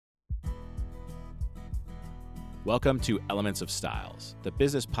Welcome to Elements of Styles, the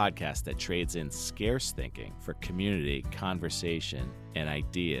business podcast that trades in scarce thinking for community, conversation, and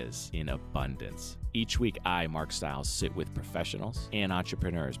ideas in abundance. Each week, I, Mark Stiles, sit with professionals and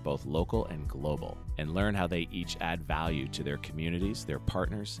entrepreneurs, both local and global, and learn how they each add value to their communities, their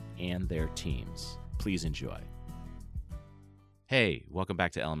partners, and their teams. Please enjoy. Hey, welcome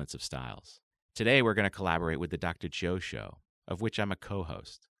back to Elements of Styles. Today, we're going to collaborate with the Dr. Joe Show, of which I'm a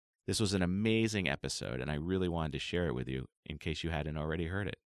co-host. This was an amazing episode, and I really wanted to share it with you in case you hadn't already heard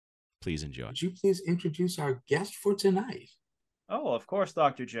it. Please enjoy. Would you please introduce our guest for tonight? Oh, of course,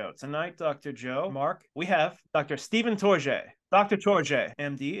 Dr. Joe. Tonight, Dr. Joe, Mark, we have Dr. Stephen Tourjee. Dr. Tourjee,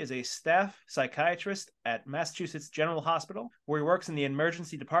 MD, is a staff psychiatrist at Massachusetts General Hospital, where he works in the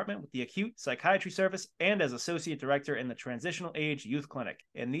emergency department with the acute psychiatry service and as associate director in the Transitional Age Youth Clinic.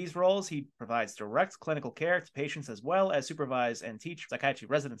 In these roles, he provides direct clinical care to patients as well as supervise and teach psychiatry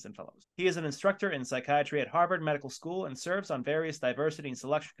residents and fellows. He is an instructor in psychiatry at Harvard Medical School and serves on various diversity and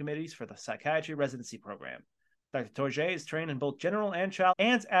selection committees for the psychiatry residency program. Dr. Tourjee is trained in both general and child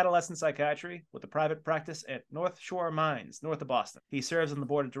and adolescent psychiatry with a private practice at North Shore Mines, north of Boston. He serves on the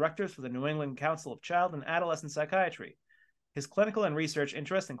board of directors for the New England Council of Child and Adolescent Psychiatry. His clinical and research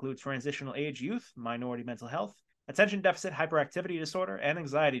interests include transitional age youth, minority mental health, attention deficit hyperactivity disorder, and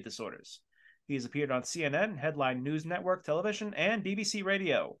anxiety disorders. He has appeared on CNN, Headline News Network Television, and BBC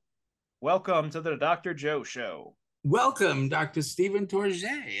Radio. Welcome to the Dr. Joe Show. Welcome, Dr. Stephen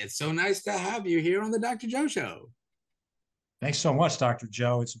Tourjee. It's so nice to have you here on the Dr. Joe Show. Thanks so much, Dr.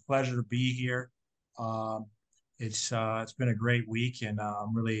 Joe. It's a pleasure to be here. It's been a great week, and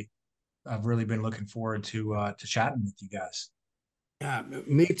I've really been looking forward to chatting with you guys. Yeah,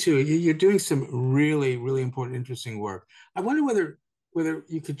 me too. You're doing some really, really important, interesting work. I wonder whether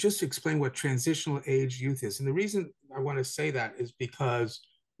you could just explain what transitional age youth is. And the reason I want to say that is because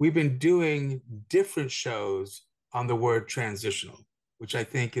we've been doing different shows on the word transitional, which I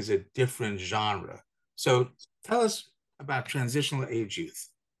think is a different genre. So tell us about transitional age youth.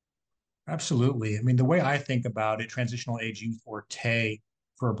 Absolutely. I mean, the way I think about it, transitional age youth, or TAY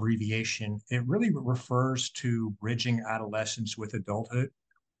for abbreviation, it really refers to bridging adolescence with adulthood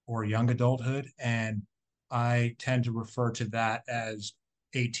or young adulthood. And I tend to refer to that as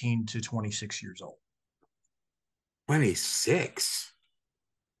 18 to 26 years old. 26?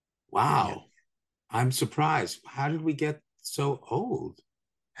 Wow. Yeah. I'm surprised. How did we get so old?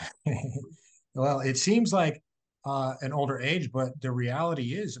 Well, it seems like an older age, but the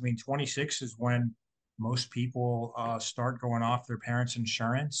reality is, I mean, 26 is when most people start going off their parents'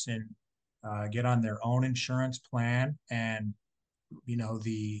 insurance and get on their own insurance plan. And, you know,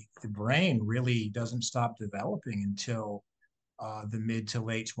 the brain really doesn't stop developing until the mid to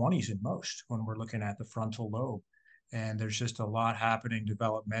late 20s at most, when we're looking at the frontal lobe. And there's just a lot happening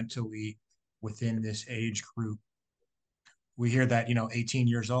developmentally within this age group. We hear that, 18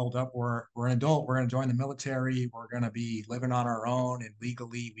 years old, we're an adult, we're going to join the military, we're going to be living on our own, and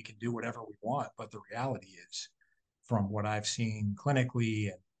legally we can do whatever we want. But the reality is, from what I've seen clinically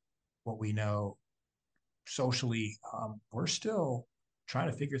and what we know socially, we're still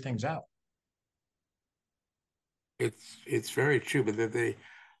trying to figure things out. It's very true, but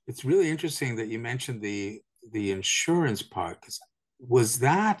it's really interesting that you mentioned the insurance part, because was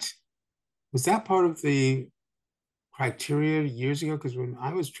that part of the criteria years ago? Because when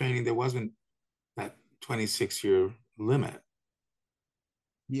I was training, there wasn't that 26-year limit.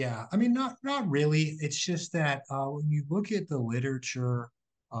 Yeah, I mean, not really. It's just that when you look at the literature,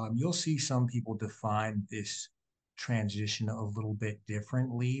 you'll see some people define this transition a little bit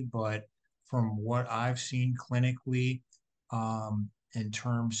differently. But from what I've seen clinically, in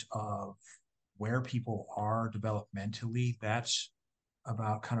terms of where people are developmentally, that's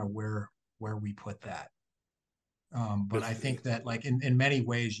about kind of where we put that. But I think that, like, in many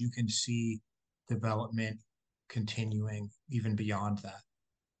ways, you can see development continuing even beyond that.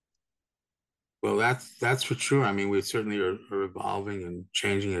 Well, that's for sure. I mean, we certainly are evolving and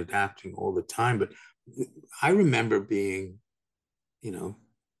changing and adapting all the time. But I remember being,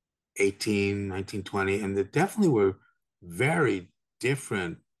 18, 19, 20, and there definitely were very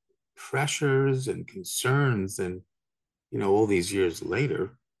different pressures and concerns than, all these years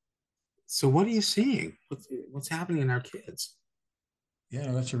later. So what are you seeing? What's happening in our kids? Yeah,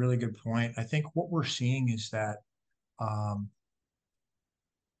 no, that's a really good point. I think what we're seeing is that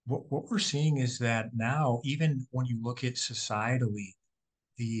now, even when you look at societally,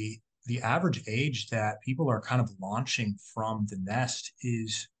 the average age that people are kind of launching from the nest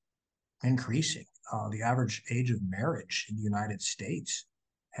is increasing. The average age of marriage in the United States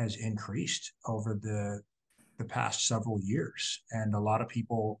has increased over the past several years, and a lot of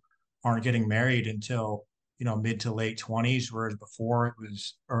people aren't getting married until mid to late 20s, whereas before it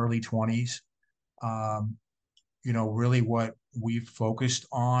was early 20s. Um, really what we've focused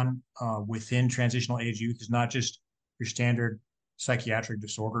on within transitional age youth is not just your standard psychiatric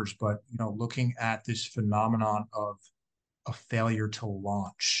disorders, but looking at this phenomenon of a failure to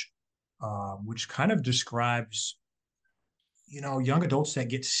launch, which kind of describes young adults that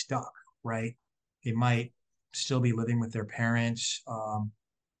get stuck, right? They might still be living with their parents.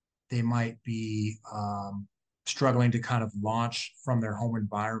 They might be struggling to kind of launch from their home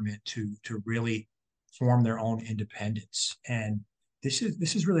environment to really form their own independence. And this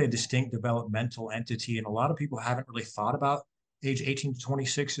is really a distinct developmental entity. And a lot of people haven't really thought about age 18 to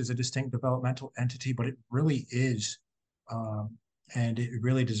 26 as a distinct developmental entity, but it really is. Um, and it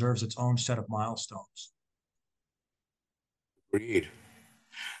really deserves its own set of milestones. Agreed.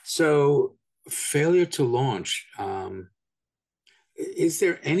 So, failure to launch. Is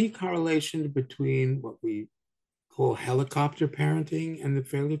there any correlation between what we call helicopter parenting and the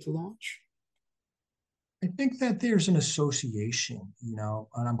failure to launch? I think that there's an association,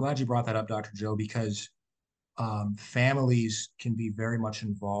 and I'm glad you brought that up, Dr. Joe, because families can be very much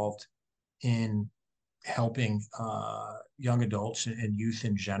involved in helping young adults and youth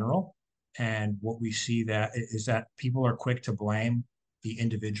in general. And what we see that is that people are quick to blame the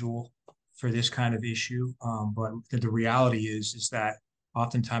individual for this kind of issue, but the reality is that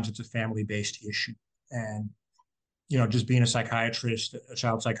oftentimes it's a family-based issue. And just being a psychiatrist, a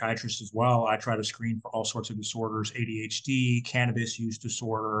child psychiatrist as well, I try to screen for all sorts of disorders: ADHD, cannabis use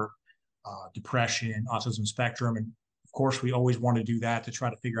disorder, depression, autism spectrum. And of course, we always want to do that to try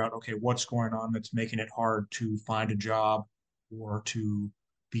to figure out, okay, what's going on that's making it hard to find a job or to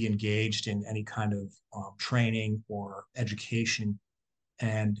be engaged in any kind of training or education.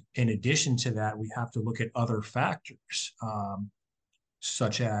 And in addition to that, we have to look at other factors,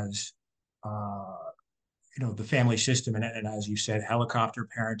 such as the family system, and as you said, helicopter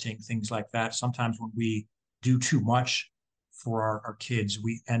parenting, things like that. Sometimes when we do too much for our kids,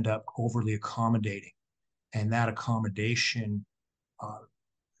 we end up overly accommodating, and that accommodation uh,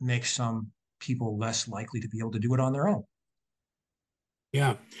 makes some people less likely to be able to do it on their own.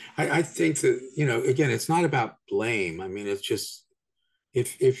 Yeah, I think that, again, it's not about blame. I mean, it's just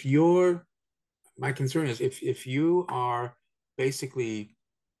if you're, my concern is if you are basically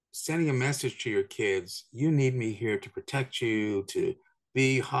sending a message to your kids, you need me here to protect you, to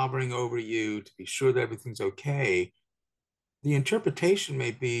be hovering over you, to be sure that everything's okay. The interpretation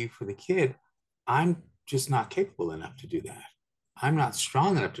may be for the kid, I'm just not capable enough to do that. I'm not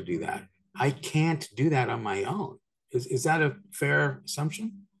strong enough to do that. I can't do that on my own. Is that a fair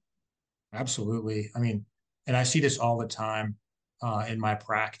assumption? Absolutely. I mean, and I see this all the time in my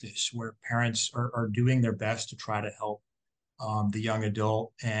practice where parents are doing their best to try to help the young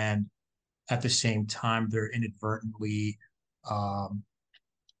adult, and at the same time, they're inadvertently, um,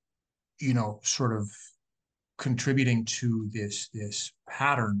 sort of contributing to this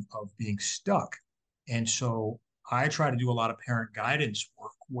pattern of being stuck. And so I try to do a lot of parent guidance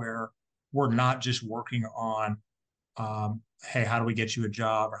work where we're not just working on, hey, how do we get you a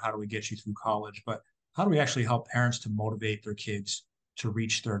job or how do we get you through college, but how do we actually help parents to motivate their kids to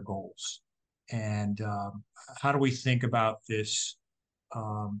reach their goals? And how do we think about this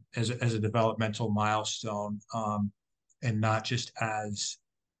as a developmental milestone, and not just as,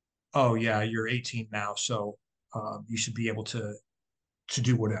 oh yeah, you're 18 now, so you should be able to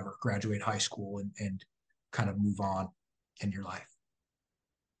do whatever, graduate high school and kind of move on in your life.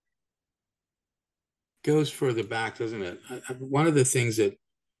 Goes further back, doesn't it? One of the things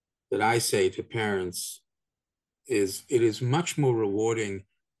that I say to parents is it is much more rewarding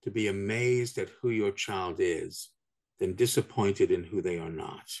to be amazed at who your child is than disappointed in who they are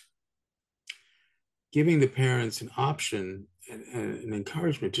not. Giving the parents an option and an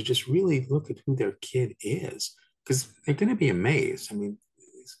encouragement to just really look at who their kid is, because they're going to be amazed. I mean,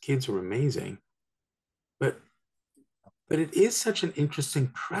 these kids are amazing, but it is such an interesting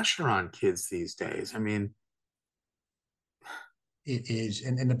pressure on kids these days. I mean, It is,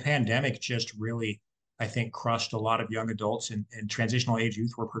 and the pandemic just really, I think, crushed a lot of young adults, and transitional age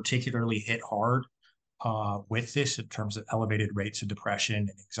youth were particularly hit hard with this in terms of elevated rates of depression and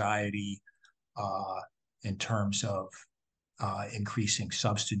anxiety, uh, in terms of increasing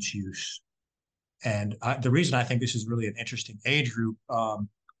substance use. And the reason I think this is really an interesting age group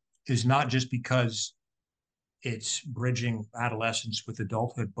is not just because it's bridging adolescence with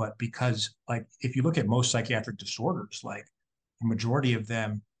adulthood, but because, like, if you look at most psychiatric disorders, like the majority of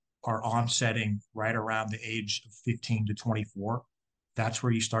them are onsetting right around the age of 15 to 24. that's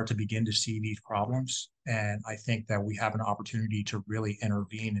where you start to begin to see these problems. And I think that we have an opportunity to really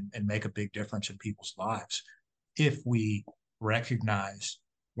intervene and make a big difference in people's lives if we recognize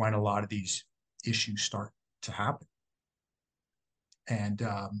when a lot of these issues start to happen. And,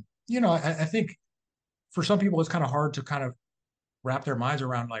 I think for some people, it's kind of hard to kind of wrap their minds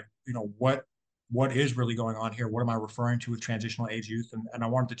around, like, what is really going on here? What am I referring to with transitional age youth? And I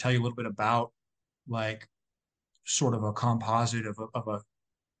wanted to tell you a little bit about, like, sort of a composite of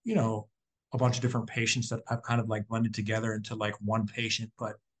a bunch of different patients that I've kind of like blended together into like one patient,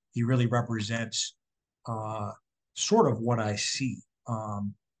 but he really represents sort of what I see.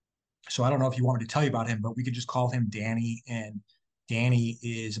 So I don't know if you want me to tell you about him, but we could just call him Danny. And Danny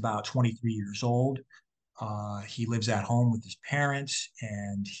is about 23 years old. He lives at home with his parents,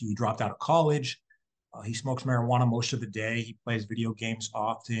 and he dropped out of college. He smokes marijuana most of the day. He plays video games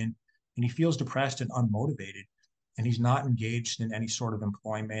often, and he feels depressed and unmotivated. And he's not engaged in any sort of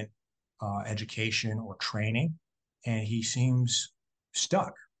employment, education, or training. And he seems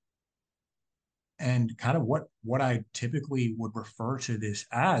stuck. And kind of what I typically would refer to this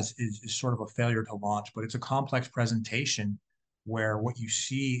as is sort of a failure to launch, but it's a complex presentation where what you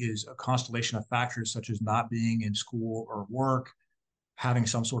see is a constellation of factors such as not being in school or work, having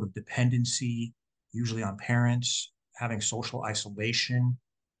some sort of dependency, usually on parents, having social isolation,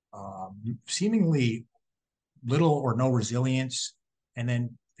 seemingly little or no resilience. And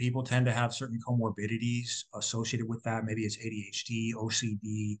then people tend to have certain comorbidities associated with that. Maybe it's ADHD,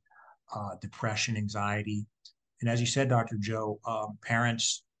 OCD, depression, anxiety. And as you said, Dr. Joe,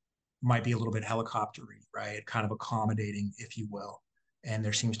 parents might be a little bit helicoptery, right? Kind of accommodating, if you will. And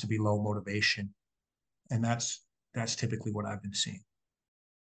there seems to be low motivation. And that's typically what I've been seeing.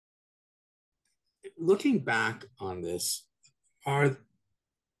 Looking back on this,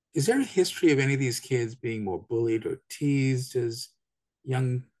 is there a history of any of these kids being more bullied or teased as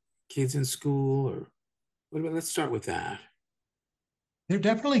young kids in school? Or let's start with that. There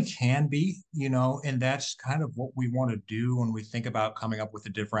definitely can be, and that's kind of what we want to do when we think about coming up with a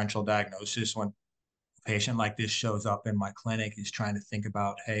differential diagnosis. When a patient like this shows up in my clinic, is trying to think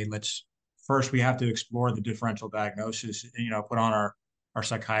about, hey, we have to explore the differential diagnosis, and, put on our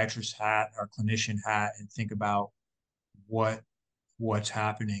psychiatrist hat, our clinician hat, and think about what's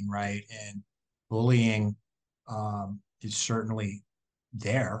happening, right? And bullying is certainly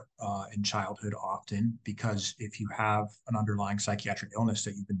there in childhood often, because if you have an underlying psychiatric illness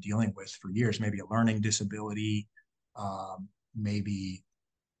that you've been dealing with for years, maybe a learning disability, maybe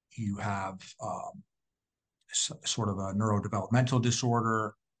you have sort of a neurodevelopmental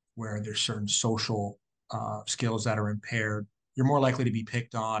disorder where there's certain social skills that are impaired, you're more likely to be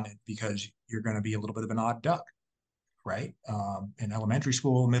picked on because you're going to be a little bit of an odd duck, right? In elementary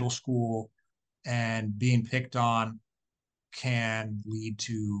school, middle school, and being picked on can lead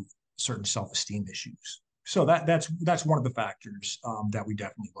to certain self-esteem issues. So that's one of the factors that we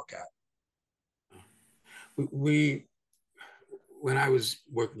definitely look at. When I was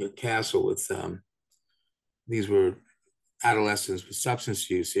working at Castle with these were adolescents with substance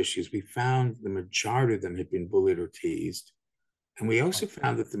use issues, we found the majority of them had been bullied or teased. And we also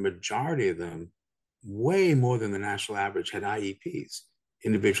found that the majority of them, way more than the national average, had IEPs,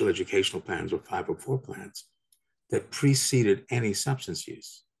 individual educational plans or 504 plans, that preceded any substance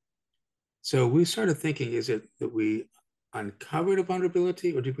use. So we started thinking, is it that we uncovered a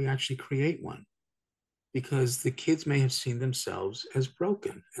vulnerability, or did we actually create one? Because the kids may have seen themselves as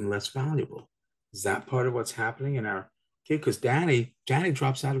broken and less valuable. Is that part of what's happening in our kid? Because Danny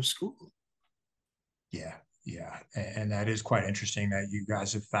drops out of school. Yeah. And that is quite interesting that you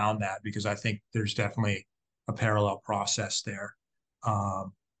guys have found that, because I think there's definitely a parallel process there.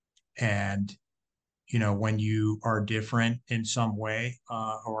 And when you are different in some way,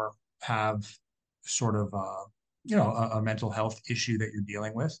 or have sort of, a mental health issue that you're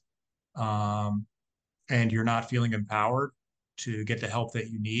dealing with, and you're not feeling empowered to get the help that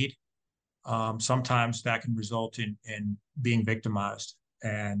you need, sometimes that can result in being victimized.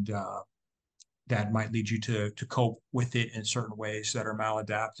 And that might lead you to cope with it in certain ways that are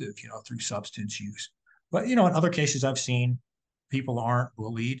maladaptive, through substance use. But, in other cases I've seen, people aren't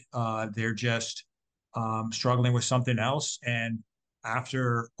bullied. They're just struggling with something else. And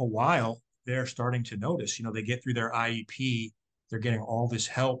after a while, they're starting to notice, they get through their IEP, they're getting all this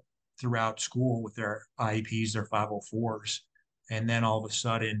help throughout school with their IEPs, their 504s. And then all of a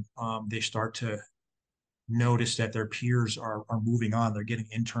sudden, they start to notice that their peers are moving on. They're getting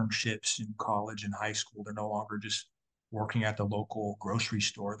internships in college and high school. They're no longer just working at the local grocery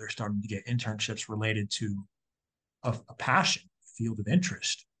store. They're starting to get internships related to a passion, field of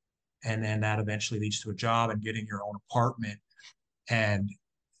interest. And then that eventually leads to a job and getting your own apartment. And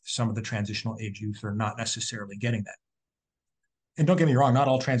some of the transitional age youth are not necessarily getting that. And don't get me wrong, not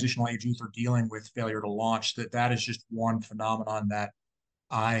all transitional age youth are dealing with failure to launch. That is just one phenomenon that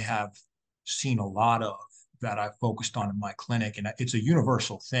I have seen a lot of, that I've focused on in my clinic. And it's a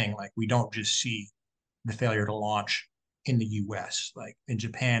universal thing. Like, we don't just see the failure to launch in the US. Like in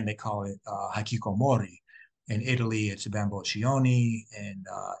Japan, they call it hikikomori. In Italy, it's bamboccioni. In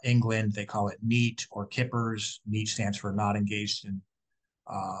England, they call it NEET or kippers. NEET stands for not engaged in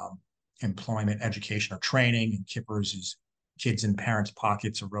employment, education, or training. And kippers is kids in parents'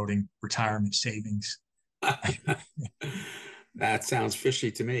 pockets eroding retirement savings. That sounds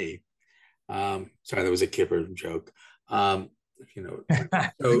fishy to me. Sorry, that was a kipper joke. You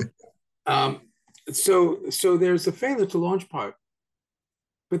know, so so there's a failure to launch part,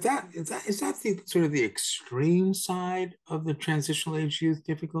 but is that the sort of the extreme side of the transitional age youth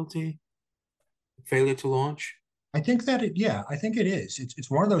difficulty? Failure to launch? I think that I think it is. It's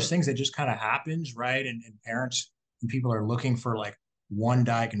one of those things that just kind of happens, right? And parents and people are looking for like one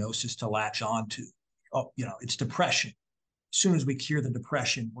diagnosis to latch on to. Oh, it's depression. As soon as we cure the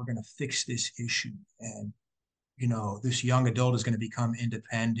depression, we're going to fix this issue. And, this young adult is going to become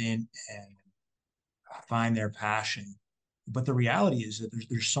independent and find their passion. But the reality is that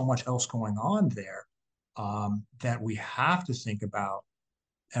there's so much else going on there, that we have to think about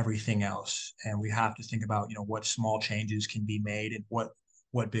everything else, and we have to think about what small changes can be made, and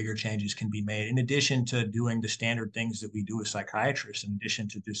what bigger changes can be made, in addition to doing the standard things that we do as psychiatrists. In addition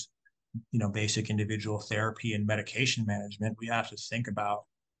to just basic individual therapy and medication management, we have to think about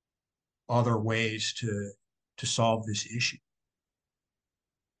other ways to solve this issue.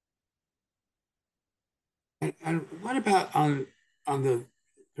 And what about on the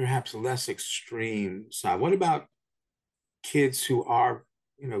perhaps less extreme side? What about kids who are,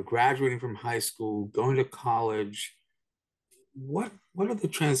 graduating from high school, going to college? What are the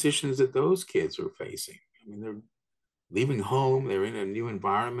transitions that those kids are facing? I mean, they're leaving home, they're in a new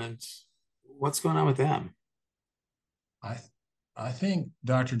environment. What's going on with them? I I think,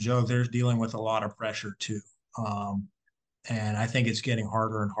 Dr. Joe, they're dealing with a lot of pressure too. Um, and I think it's getting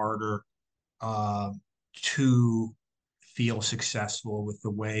harder and harder uh, to feel successful with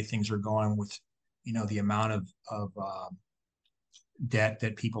the way things are going, with the amount of debt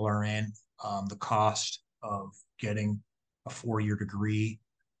that people are in, the cost of getting a 4-year degree.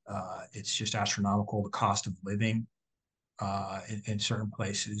 It's just astronomical. The cost of living in certain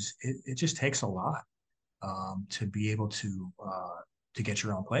places, it just takes a lot to be able to get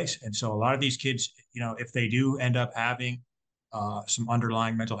your own place. And so a lot of these kids, if they do end up having some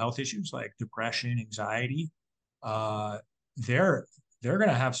underlying mental health issues like depression, anxiety, uh, they're they're going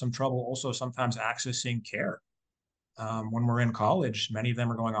to have some trouble also sometimes accessing care. When we're in college, many of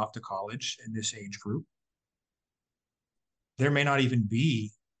them are going off to college in this age group. There may not even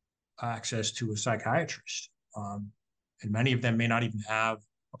be access to a psychiatrist. And many of them may not even have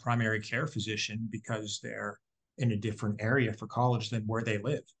a primary care physician because they're in a different area for college than where they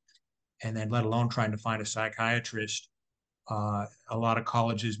live. And then, let alone trying to find a psychiatrist. A lot of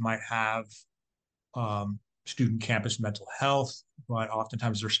colleges might have student campus mental health, but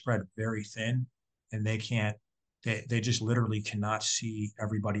oftentimes they're spread very thin, and they just literally cannot see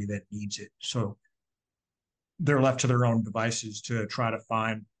everybody that needs it. So they're left to their own devices to try to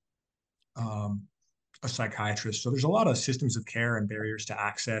find a psychiatrist. So there's a lot of systems of care and barriers to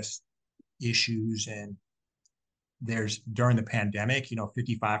access issues. And there's, during the pandemic,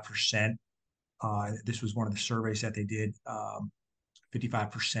 55%, this was one of the surveys that they did,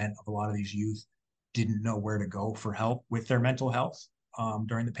 55% of a lot of these youth didn't know where to go for help with their mental health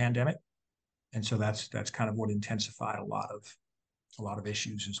during the pandemic. And so that's kind of what intensified a lot of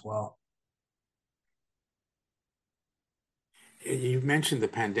issues as well. You've mentioned the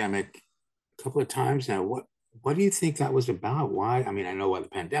pandemic a couple of times now. What do you think that was about? Why? I mean, I know what the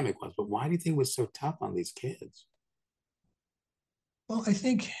pandemic was, but why do you think it was so tough on these kids? Well, I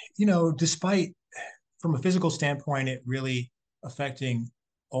think, despite from a physical standpoint, it really affecting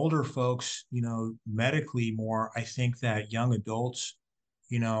older folks, medically more, I think that young adults,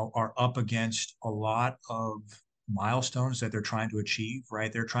 are up against a lot of milestones that they're trying to achieve,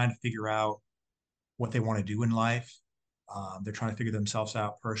 right? They're trying to figure out what they want to do in life. They're trying to figure themselves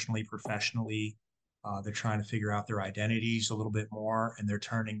out personally, professionally. They're trying to figure out their identities a little bit more, and they're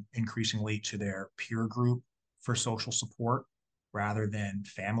turning increasingly to their peer group for social support rather than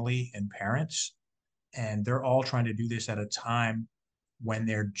family and parents. And they're all trying to do this at a time when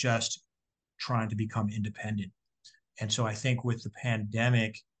they're just trying to become independent. And so I think with the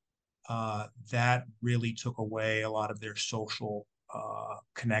pandemic, that really took away a lot of their social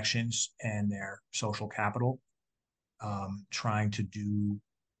connections and their social capital. trying to do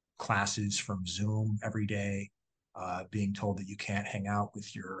classes from Zoom every day, being told that you can't hang out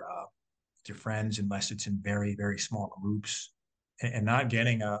with your friends unless it's in very, very small groups, and not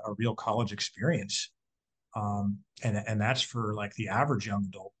getting a real college experience. And that's for like the average young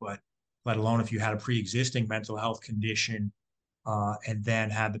adult, but let alone if you had a pre-existing mental health condition, and then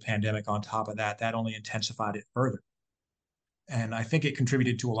had the pandemic on top of that, that only intensified it further. And I think it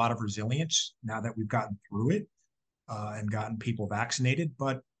contributed to a lot of resilience now that we've gotten through it, and gotten people vaccinated.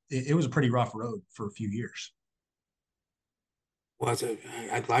 But it was a pretty rough road for a few years. Well,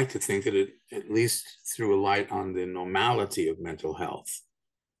 I'd like to think that it at least threw a light on the normality of mental health.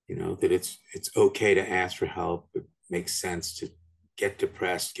 That it's okay to ask for help. It makes sense to get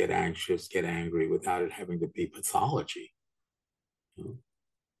depressed, get anxious, get angry without it having to be pathology.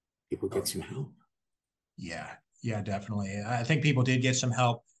 People get some help. Yeah, yeah, definitely. I think people did get some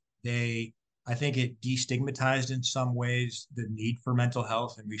help. I think it destigmatized in some ways the need for mental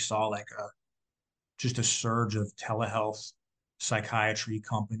health, and we saw like just a surge of telehealth psychiatry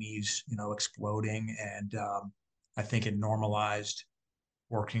companies, exploding, and I think it normalized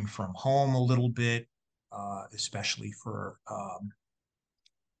working from home a little bit, especially for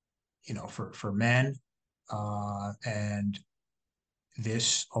for men, and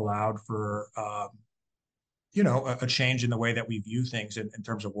this allowed for a change in the way that we view things in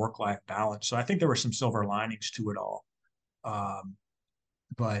terms of work-life balance. So I think there were some silver linings to it all,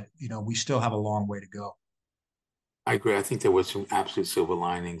 but we still have a long way to go. I agree. I think there was some absolute silver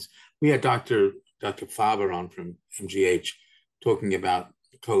linings. We had Dr. Faber on from MGH talking about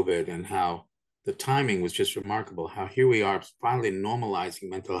COVID and how the timing was just remarkable. How here we are finally normalizing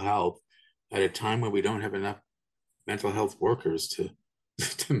mental health at a time where we don't have enough mental health workers to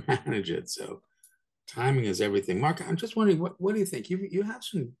to manage it. So timing is everything. Mark, I'm just wondering, what do you think? You have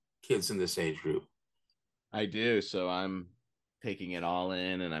some kids in this age group. I do. So I'm taking it all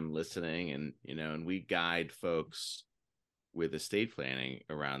in and I'm listening, and and we guide folks with estate planning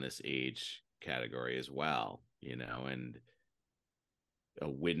around this age category as well, and a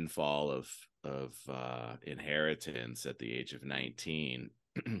windfall of inheritance at the age of 19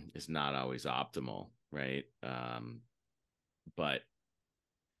 is not always optimal, right? But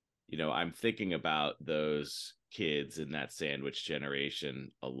I'm thinking about those kids in that sandwich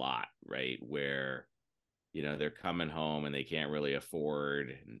generation a lot, right? Where they're coming home and they can't really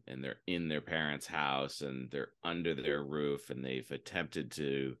afford, and they're in their parents' house and they're under their roof, and they've attempted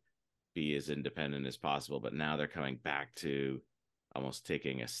to be as independent as possible, but now they're coming back to almost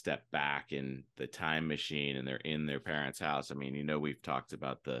taking a step back in the time machine, and they're in their parents' house. I mean, we've talked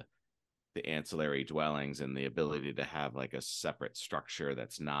about the ancillary dwellings and the ability to have like a separate structure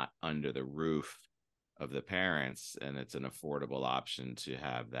that's not under the roof of the parents, and it's an affordable option to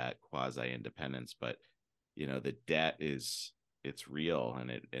have that quasi independence. But the debt it's real, and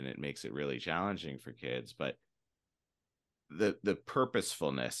it makes it really challenging for kids. But the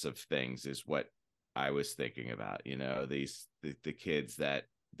purposefulness of things is what I was thinking about. The kids that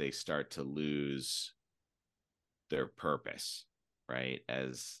they start to lose their purpose, right?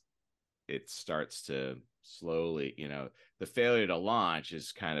 As it starts to slowly, the failure to launch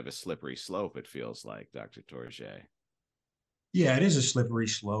is kind of a slippery slope, it feels like, Dr. Tourjee. Yeah, it is a slippery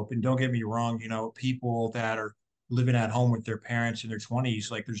slope. And don't get me wrong, people that are living at home with their parents in their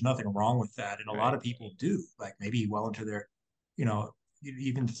 20s, like there's nothing wrong with that. And a lot of people do, like maybe well into their,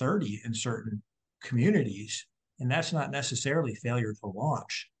 even 30 in certain communities. And that's not necessarily failure to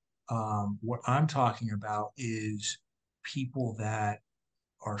launch. What I'm talking about is people that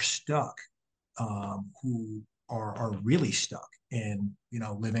are stuck, who are really stuck in,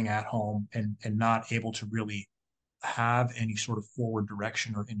 living at home and not able to really have any sort of forward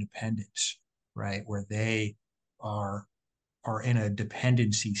direction or independence, right? Where they are in a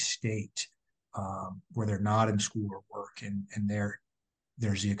dependency state, where they're not in school or work, and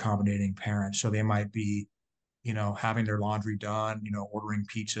there's the accommodating parent. So they might be, having their laundry done, ordering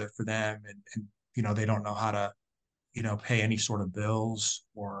pizza for them, and they don't know how to, pay any sort of bills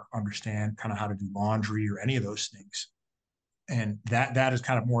or understand kind of how to do laundry or any of those things. And that is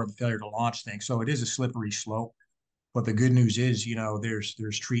kind of more of the failure to launch thing. So it is a slippery slope. But the good news is,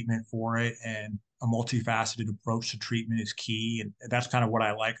 there's treatment for it, and a multifaceted approach to treatment is key. And that's kind of what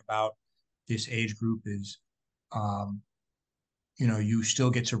I like about this age group is, you still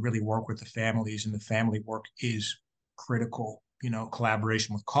get to really work with the families, and the family work is critical.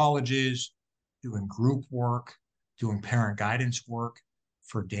 Collaboration with colleges, doing group work, doing parent guidance work.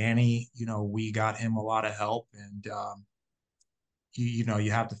 For Danny, we got him a lot of help, and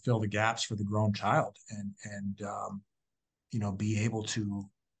you have to fill the gaps for the grown child, and be able to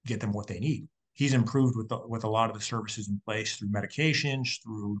get them what they need. he's improved with a lot of the services in place through medications,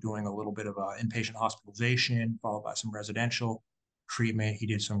 through doing a little bit of inpatient hospitalization, followed by some residential treatment. He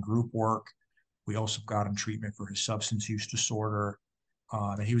did some group work. We also got him treatment for his substance use disorder.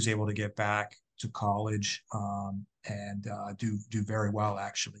 And he was able to get back to college and do very well,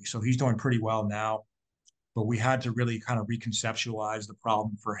 actually. So he's doing pretty well now. But we had to really kind of reconceptualize the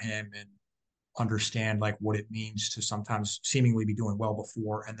problem for him and understand like what it means to sometimes seemingly be doing well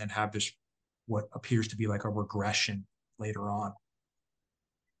before and then have this what appears to be like a regression later on.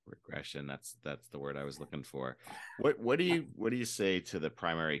 Regression, that's the word I was looking for. What do you say to the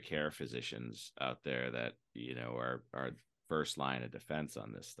primary care physicians out there that, you know, are first line of defense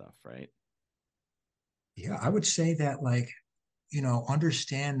on this stuff, right? Yeah, I would say that, like, you know,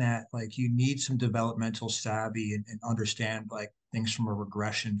 understand that like you need some developmental savvy and understand like things from a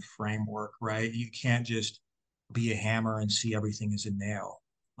regression framework, right? You can't just be a hammer and see everything as a nail.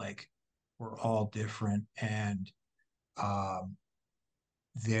 Like, we're all different, and um,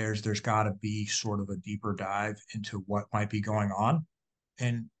 there's got to be sort of a deeper dive into what might be going on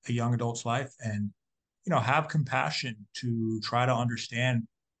in a young adult's life, and you know, have compassion to try to understand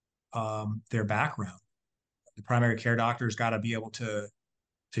their background. The primary care doctor's got to be able to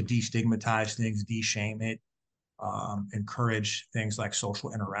destigmatize things, de-shame it, encourage things like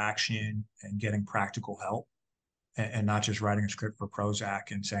social interaction and getting practical help, and not just writing a script for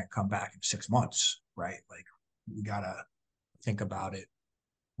Prozac and saying come back in 6 months, right? Like, we gotta think about it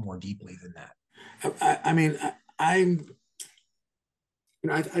more deeply than that. I mean, I'm, you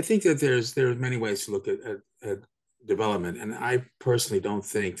know, I think that there's many ways to look at development, and I personally don't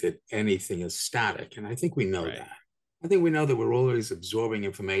think that anything is static, and I think we know that. I think we know that we're always absorbing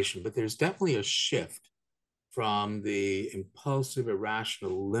information, but there's definitely a shift from the impulsive,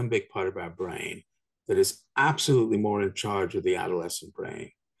 irrational limbic part of our brain that is absolutely more in charge of the adolescent brain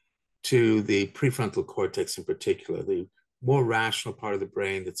to the prefrontal cortex in particular, the more rational part of the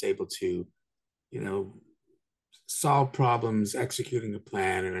brain that's able to, you know, solve problems, executing a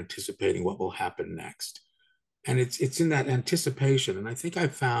plan, and anticipating what will happen next. And it's in that anticipation. And I think I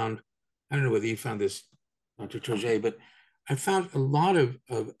found, I don't know whether you found this, Dr. Tourjee, but I found a lot of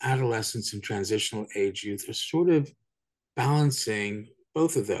adolescents and transitional age youth are sort of balancing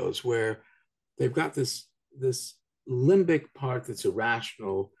both of those, where they've got this limbic part that's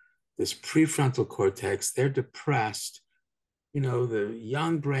irrational, this prefrontal cortex, they're depressed. You know, the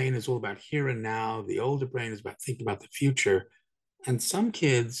young brain is all about here and now. The older brain is about thinking about the future. And some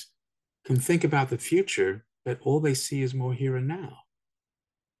kids can think about the future, but all they see is more here and now,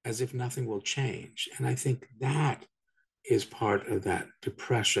 as if nothing will change. And I think that is part of that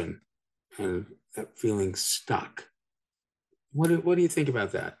depression and that feeling stuck. What do you think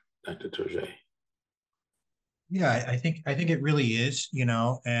about that, Dr. Tourjee? Yeah, I think it really is, you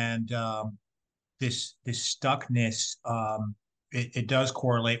know, and this stuckness, it does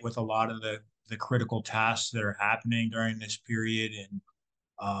correlate with a lot of the critical tasks that are happening during this period, and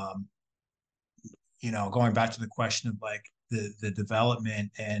um, you know, going back to the question of like the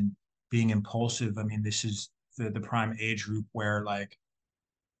development and being impulsive. I mean, this is the prime age group where like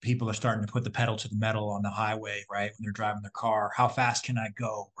people are starting to put the pedal to the metal on the highway, right? When they're driving their car, how fast can I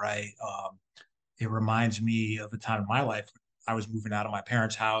go, right? It reminds me of a time in my life. I was moving out of my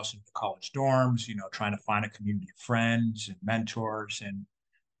parents' house into college dorms, you know, trying to find a community of friends and mentors. And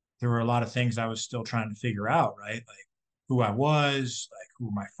there were a lot of things I was still trying to figure out, right? Like who I was, like who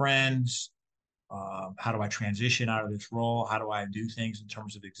were my friends, how do I transition out of this role? How do I do things in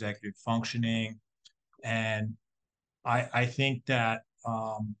terms of executive functioning? And I think that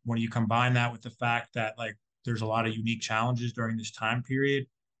when you combine that with the fact that like there's a lot of unique challenges during this time period,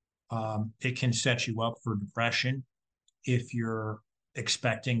 it can set you up for depression if you're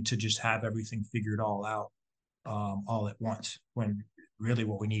expecting to just have everything figured all out all at once. When really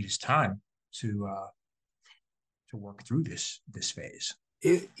what we need is time to work through this phase.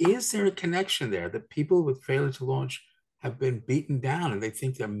 Is there a connection there that people with failure to launch have been beaten down and they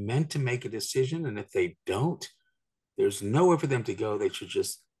think they're meant to make a decision, and if they don't, there's nowhere for them to go. They should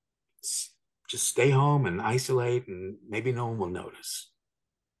just stay home and isolate, and maybe no one will notice.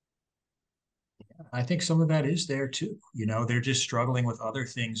 I think some of that is there too. You know, they're just struggling with other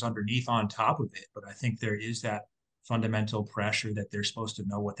things underneath on top of it. But I think there is that fundamental pressure that they're supposed to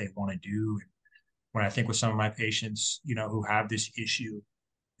know what they want to do. And when I think with some of my patients, you know, who have this issue,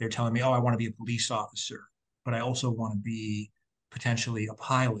 they're telling me, oh, I want to be a police officer, but I also want to be potentially a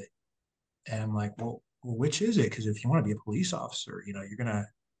pilot. And I'm like, well, which is it? Because if you want to be a police officer, you know, you're going to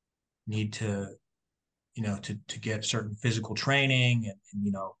need to, you know, to get certain physical training and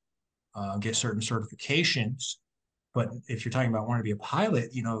you know, get certain certifications. But if you're talking about wanting to be a pilot,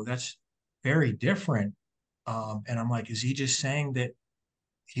 you know, that's very different. And I'm like, is he just saying that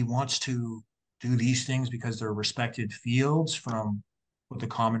he wants to do these things because they're respected fields from what the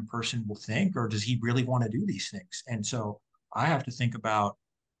common person will think, or does he really want to do these things? And so I have to think about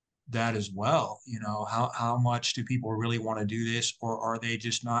that as well. You know, how much do people really want to do this, or are they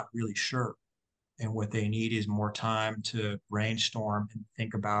just not really sure? And what they need is more time to brainstorm and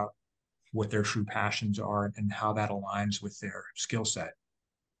think about what their true passions are and how that aligns with their skill set.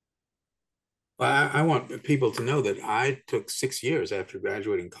 Well, I want people to know that I took 6 years after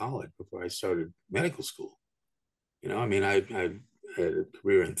graduating college before I started medical school. You know, I mean, I had a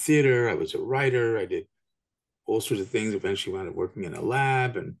career in theater. I was a writer. I did all sorts of things. Eventually wound up working in a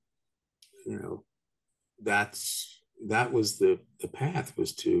lab, and you know, that was the path,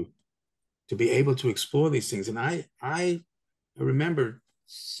 was to be able to explore these things. And I remember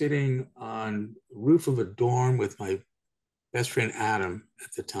sitting on the roof of a dorm with my best friend Adam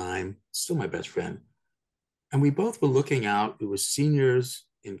at the time, still my best friend, and we both were looking out. We were seniors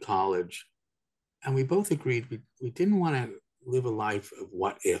in college, and we both agreed we didn't want to live a life of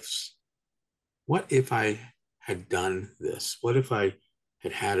what ifs. What if I had done this? What if I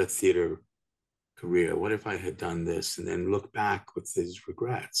had had a theater career? What if I had done this? And then look back with these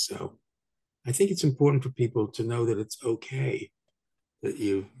regrets. So I think it's important for people to know that it's okay, that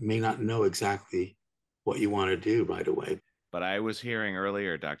you may not know exactly what you want to do right away. But I was hearing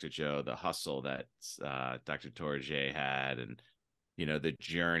earlier, Dr. Joe, the hustle that Dr. Tourjee had, and the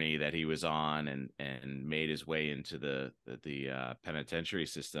journey that he was on, and made his way into the penitentiary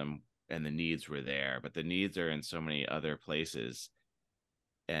system, and the needs were there, but the needs are in so many other places.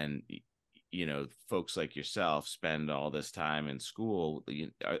 And folks like yourself spend all this time in school.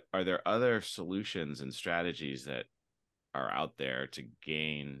 Are there other solutions and strategies that are out there to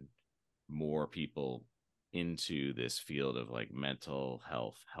gain more people into this field of like mental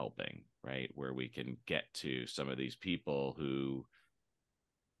health helping, right? Where we can get to some of these people who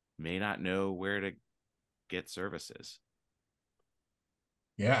may not know where to get services.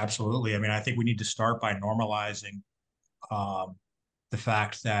 Yeah, absolutely. I mean, I think we need to start by normalizing the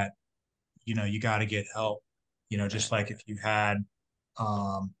fact that, you got to get help, just like if you had,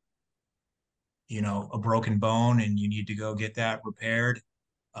 um, a broken bone and you need to go get that repaired,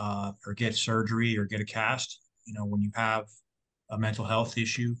 or get surgery or get a cast. When you have a mental health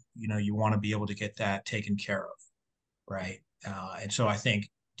issue, you want to be able to get that taken care of, right? And so I think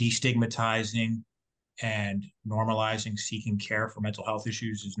destigmatizing and normalizing seeking care for mental health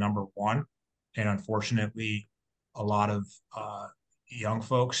issues is number one. And unfortunately, a lot of young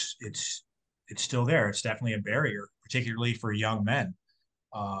folks, it's still there. It's definitely a barrier, particularly for young men.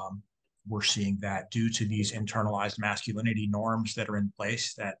 Um, we're seeing that due to these internalized masculinity norms that are in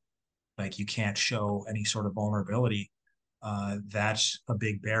place, that like you can't show any sort of vulnerability. That's a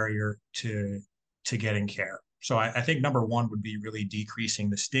big barrier to getting care. So I think number one would be really decreasing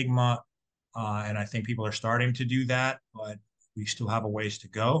the stigma, and I think people are starting to do that, but we still have a ways to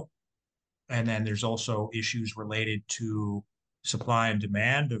go. And then there's also issues related to supply and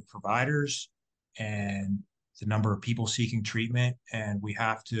demand of providers and the number of people seeking treatment. And we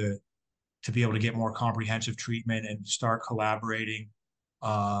have to be able to get more comprehensive treatment and start collaborating,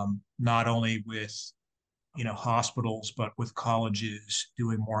 not only with hospitals, but with colleges,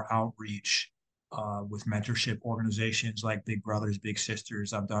 doing more outreach, with mentorship organizations like Big Brothers Big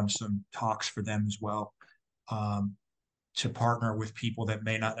Sisters. I've done some talks for them as well, um, to partner with people that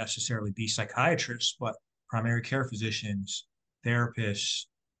may not necessarily be psychiatrists, but primary care physicians, therapists,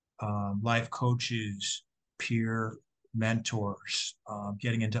 life coaches, peer mentors,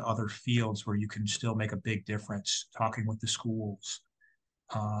 getting into other fields where you can still make a big difference, talking with the schools.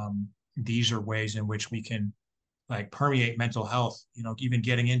 These are ways in which we can like permeate mental health, even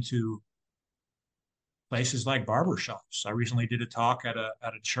getting into places like barbershops. I recently did a talk at a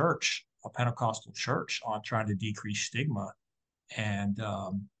church, a Pentecostal church, on trying to decrease stigma. And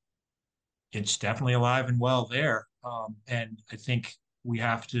it's definitely alive and well there. And I think we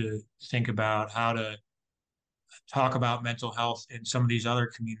have to think about how to talk about mental health in some of these other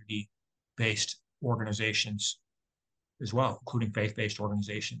community-based organizations as well, including faith-based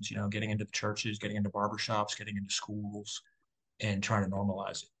organizations, getting into the churches, getting into barbershops, getting into schools, and trying to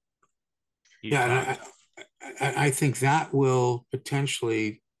normalize it. Yeah, and I think that will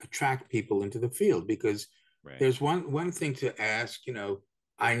potentially attract people into the field, because Right. there's one thing to ask,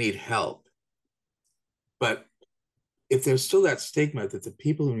 I need help. But if there's still that stigma that the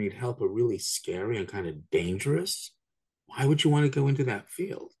people who need help are really scary and kind of dangerous, why would you want to go into that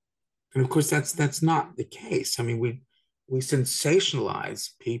field? And of course, that's not the case. I mean, we sensationalize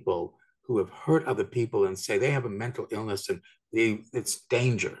people who have hurt other people and say they have a mental illness and it's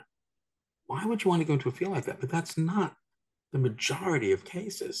danger. Why would you want to go into a field like that? But that's not the majority of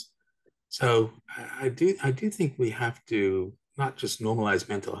cases. So I do think we have to not just normalize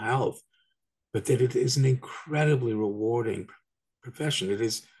mental health, but that it is an incredibly rewarding profession. It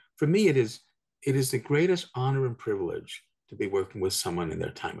is, for me, it is the greatest honor and privilege to be working with someone in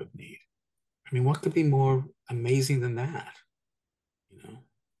their time of need. I mean, what could be more amazing than that? You know?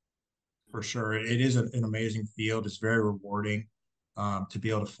 For sure. It is an amazing field. It's very rewarding to be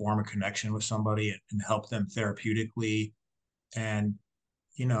able to form a connection with somebody and help them therapeutically. And,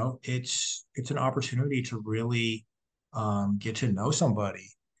 it's an opportunity to really get to know somebody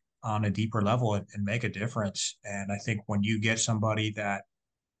on a deeper level and make a difference. And I think when you get somebody that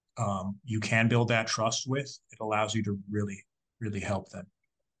you can build that trust with, it allows you to really, really help them.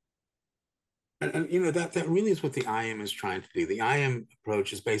 And that really is what the IM is trying to do. The IM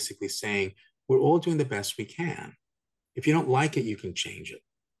approach is basically saying we're all doing the best we can. If you don't like it, you can change it.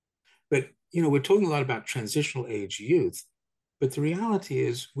 But we're talking a lot about transitional age youth, but the reality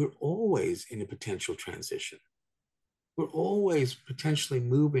is we're always in a potential transition. We're always potentially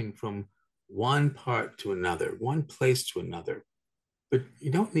moving from one part to another, one place to another. But you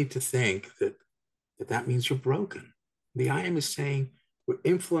don't need to think that means you're broken. The IM is saying we're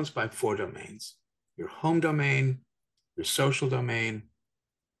influenced by four domains: your home domain, your social domain,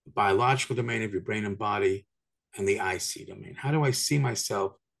 the biological domain of your brain and body, and the IC domain. How do I see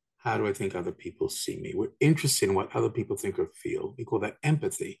myself? How do I think other people see me? We're interested in what other people think or feel. We call that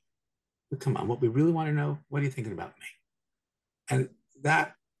empathy. But come on, what we really want to know, what are you thinking about me? And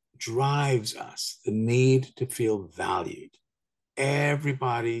that drives us, the need to feel valued.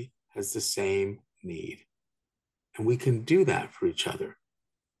 Everybody has the same need. And we can do that for each other.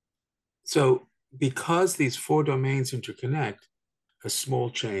 So because these four domains interconnect, a small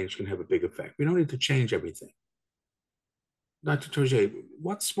change can have a big effect. We don't need to change everything. Dr. Tourjee,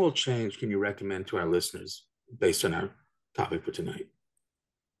 what small change can you recommend to our listeners based on our topic for tonight?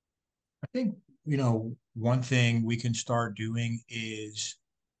 I think, one thing we can start doing is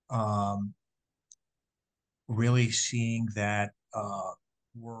um, really seeing that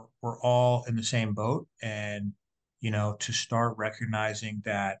we're all in the same boat, and to start recognizing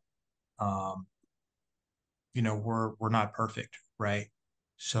that um, we're not perfect, right?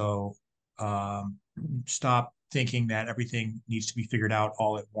 So um, stop thinking that everything needs to be figured out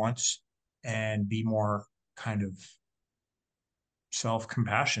all at once, and be more kind of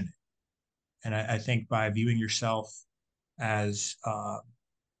self-compassionate. And I think by viewing yourself as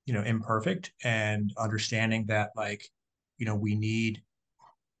imperfect, and understanding that, like, we need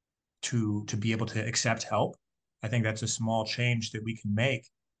to be able to accept help. I think that's a small change that we can make,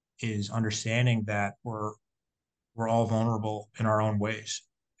 is understanding that we're all vulnerable in our own ways.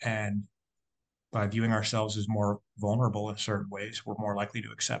 And by viewing ourselves as more vulnerable in certain ways, we're more likely to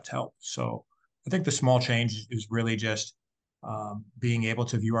accept help. So I think the small change is really just being able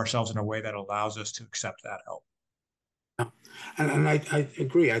to view ourselves in a way that allows us to accept that help. And I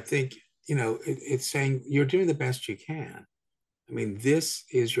agree. I think, it's saying you're doing the best you can. I mean, this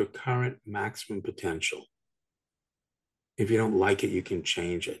is your current maximum potential. If you don't like it, you can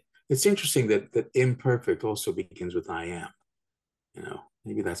change it. It's interesting that imperfect also begins with I am.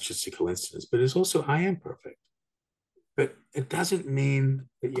 Maybe that's just a coincidence, but it's also I am perfect. But it doesn't mean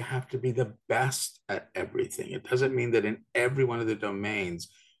that you have to be the best at everything. It doesn't mean that in every one of the domains,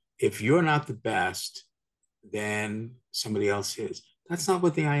 if you're not the best, then somebody else is. That's not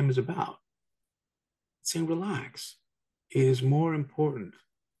what the I am is about. It's saying relax. It is more important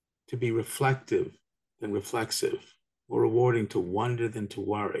to be reflective than reflexive, more rewarding to wonder than to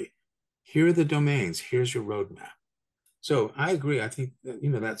worry. Here are the domains. Here's your roadmap. So I agree. I think that,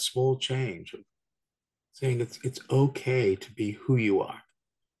 that small change of saying it's okay to be who you are.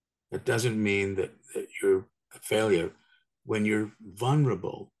 That doesn't mean that you're a failure. When you're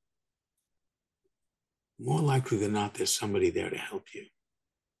vulnerable, more likely than not, there's somebody there to help you.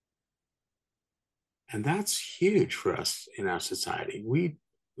 And that's huge for us in our society. We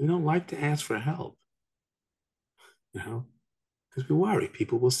don't like to ask for help, because we worry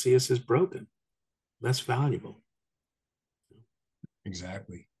people will see us as broken, less valuable.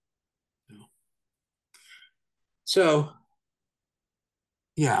 Exactly. So,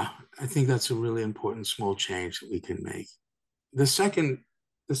 yeah, I think that's a really important small change that we can make. The second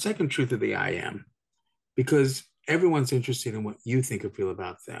truth of the I am, because everyone's interested in what you think or feel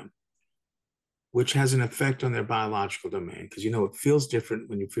about them, which has an effect on their biological domain, because it feels different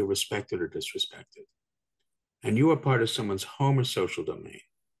when you feel respected or disrespected. And you are part of someone's home or social domain.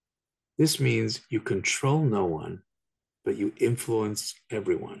 This means you control no one, but you influence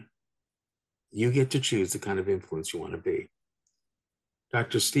everyone. You get to choose the kind of influence you want to be.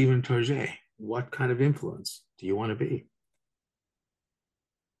 Dr. Stephen Tourjee, what kind of influence do you want to be?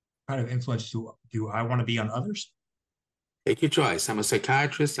 What kind of influence do I want to be on others? Take your choice. I'm a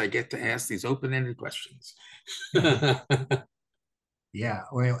psychiatrist. I get to ask these open-ended questions. Yeah,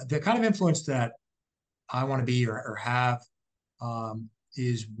 well, the kind of influence that I want to be or have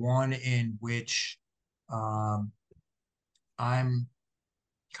is one in which um, I'm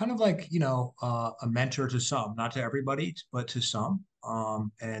kind of like, a mentor to some, not to everybody, but to some,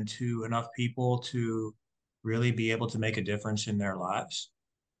 and to enough people to really be able to make a difference in their lives.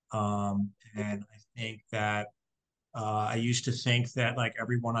 And I think that I used to think that like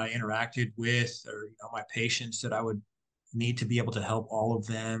everyone I interacted with or my patients that I would need to be able to help all of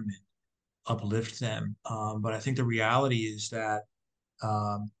them and uplift them. But I think the reality is that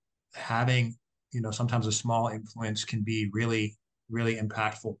um, having sometimes a small influence can be really really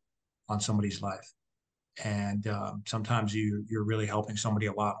impactful on somebody's life. And sometimes you're really helping somebody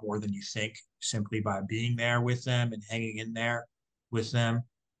a lot more than you think simply by being there with them and hanging in there with them,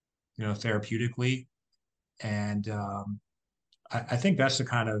 therapeutically. And I think that's the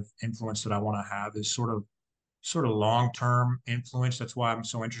kind of influence that I want to have, is sort of long-term influence. That's why I'm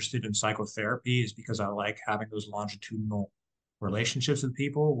so interested in psychotherapy, is because I like having those longitudinal relationships with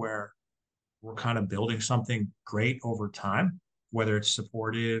people where we're kind of building something great over time, whether it's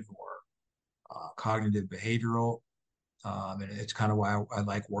supportive or cognitive behavioral. And it's kind of why I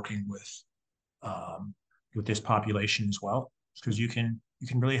like working with this population as well, because you can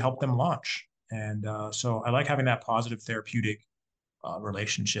really help them launch. And so I like having that positive therapeutic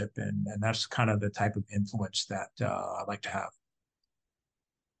relationship, and that's kind of the type of influence that I like to have.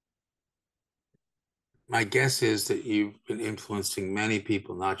 My guess is that you've been influencing many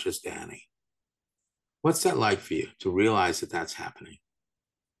people, not just Danny. What's that like for you to realize that that's happening?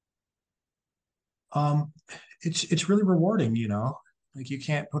 Um, it's really rewarding, like you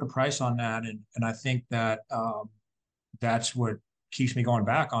can't put a price on that, and I think that that's what keeps me going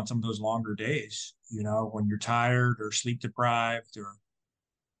back on some of those longer days. When you're tired or sleep deprived, or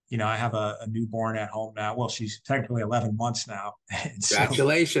I have a newborn at home now. Well, she's technically 11 months now, and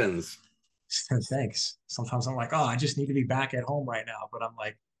Congratulations. so thanks. Sometimes I'm like, oh, I just need to be back at home right now, but I'm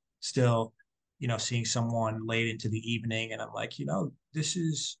like still, seeing someone late into the evening, and I'm like, this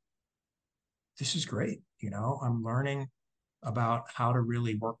is great. I'm learning about how to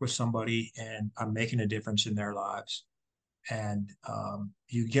really work with somebody, and I'm making a difference in their lives. And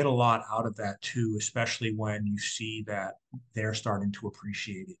you get a lot out of that too, especially when you see that they're starting to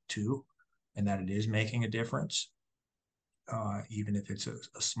appreciate it too, and that it is making a difference, even if it's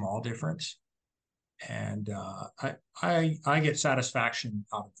a small difference. And I get satisfaction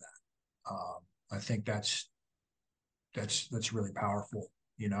out of that. I think that's really powerful,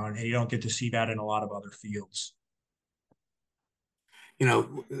 and you don't get to see that in a lot of other fields.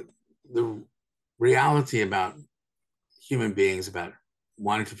 The reality about human beings, about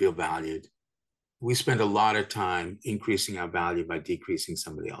wanting to feel valued, we spend a lot of time increasing our value by decreasing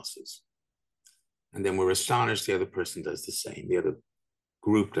somebody else's. And then we're astonished the other person does the same, the other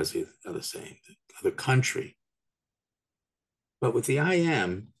group does the same, the other country. But with the I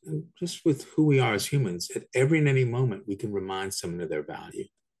am, and just with who we are as humans, at every and any moment, we can remind someone of their value.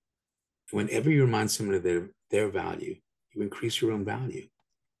 And whenever you remind someone of their value, you increase your own value.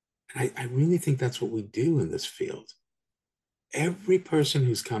 And I really think that's what we do in this field. Every person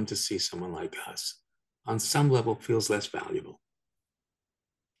who's come to see someone like us, on some level, feels less valuable.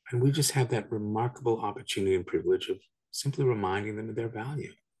 And we just have that remarkable opportunity and privilege of simply reminding them of their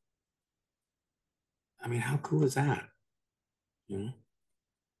value. I mean, how cool is that?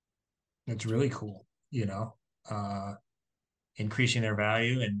 It's really cool, uh, increasing their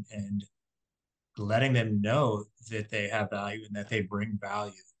value and letting them know that they have value and that they bring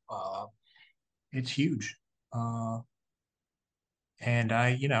value. It's huge. And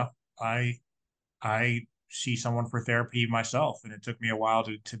I I see someone for therapy myself, and it took me a while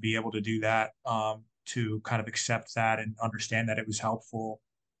to be able to do that, to kind of accept that and understand that it was helpful,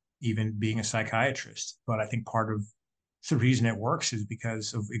 even being a psychiatrist. But I think part of the reason it works is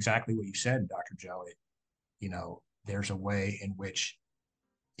because of exactly what you said, Dr. Joe. There's a way in which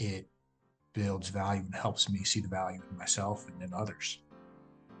it builds value and helps me see the value in myself and in others.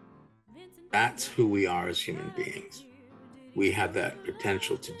 That's who we are as human beings. We have that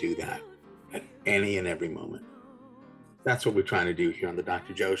potential to do that at any and every moment. That's what we're trying to do here on the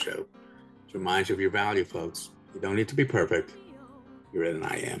Dr. Joe Show. To remind you of your value, folks. You don't need to be perfect. You're in an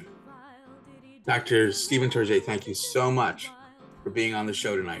I am. Dr. Stephen Tourjee, thank you so much for being on the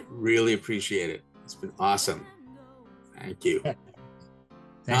show tonight. Really appreciate it. It's been awesome. Thank you. Yeah.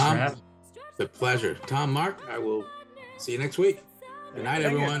 Thanks for having me. It's a pleasure. Tom, Mark, I will see you next week. Good night,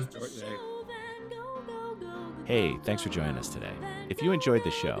 everyone. Hey, thanks for joining us today. If you enjoyed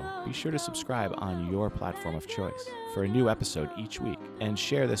the show, be sure to subscribe on your platform of choice for a new episode each week, and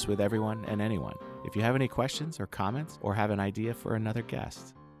share this with everyone and anyone. If you have any questions or comments, or have an idea for another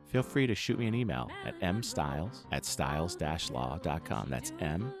guest, feel free to shoot me an email at mstiles@stiles-law.com. That's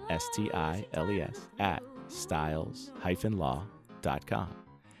MSTILES @stiles-law.com.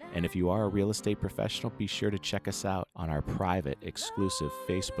 And if you are a real estate professional, be sure to check us out on our private, exclusive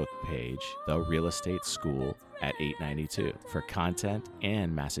Facebook page, The Real Estate School at 892, for content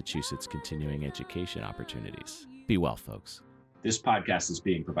and Massachusetts continuing education opportunities. Be well, folks. This podcast is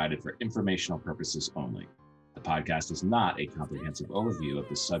being provided for informational purposes only. The podcast is not a comprehensive overview of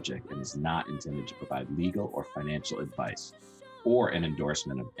the subject and is not intended to provide legal or financial advice or an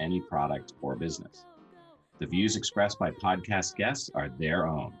endorsement of any product or business. The views expressed by podcast guests are their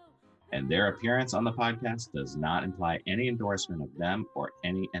own, and their appearance on the podcast does not imply any endorsement of them or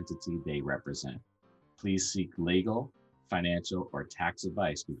any entity they represent. Please seek legal, financial, or tax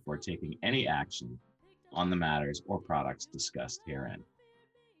advice before taking any action on the matters or products discussed herein.